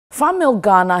Fanmilk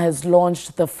Ghana has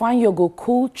launched the Fanyogo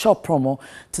Cool Chop promo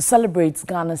to celebrate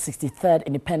Ghana's 63rd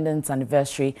independence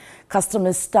anniversary.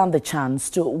 Customers stand the chance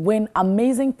to win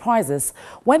amazing prizes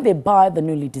when they buy the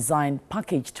newly designed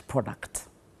packaged product.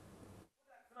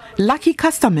 Lucky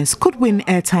customers could win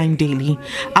airtime daily.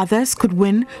 Others could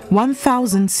win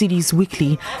 1,000 cedis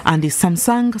weekly and a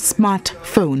Samsung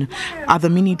smartphone. Other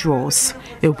mini draws.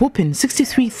 A whopping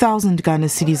 63,000 Ghana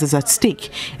cedis is at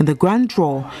stake in the grand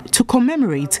draw to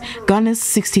commemorate Ghana's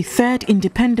 63rd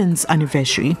independence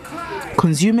anniversary.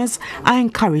 Consumers are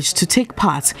encouraged to take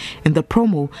part in the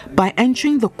promo by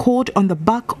entering the code on the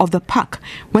back of the pack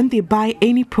when they buy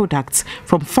any products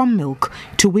from Fanmilk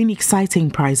to win exciting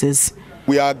prizes.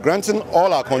 We are granting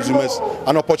all our consumers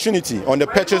an opportunity on the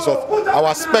purchase of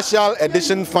our special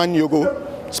edition Fanyogo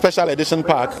special edition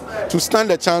pack to stand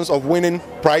a chance of winning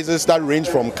prizes that range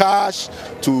from cash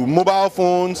to mobile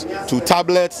phones to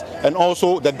tablets, and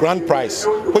also the grand prize,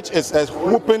 which is a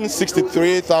whopping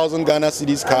 63,000 Ghana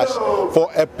cedis cash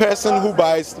for a person who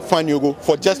buys Fanyogo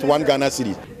for just 1 Ghana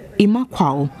cedi. Ima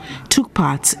Kwao took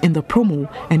part in the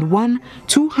promo and won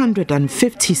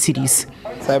 250 cedis.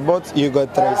 So I bought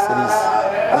yogurt 3 cedis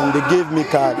and they gave me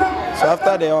card. So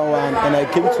after the one, and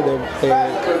I came to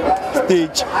the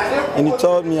stage and he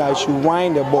told me I should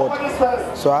wind the board.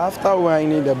 So after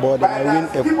winding the board, I win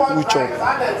a cool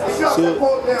chop.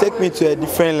 So take me to a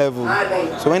different level.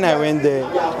 So when I went there,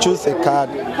 choose a card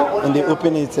and they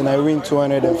open it and I win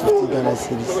 250 Ghana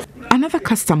cedis. Another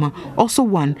customer also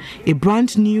won a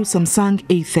brand new Samsung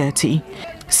A30.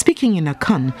 Speaking in a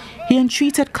can, he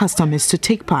entreated customers to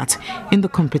take part in the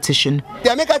competition. The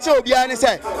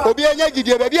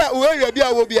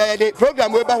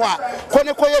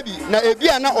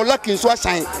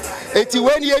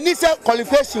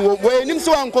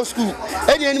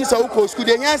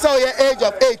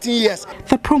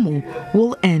promo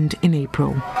will end in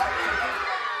April.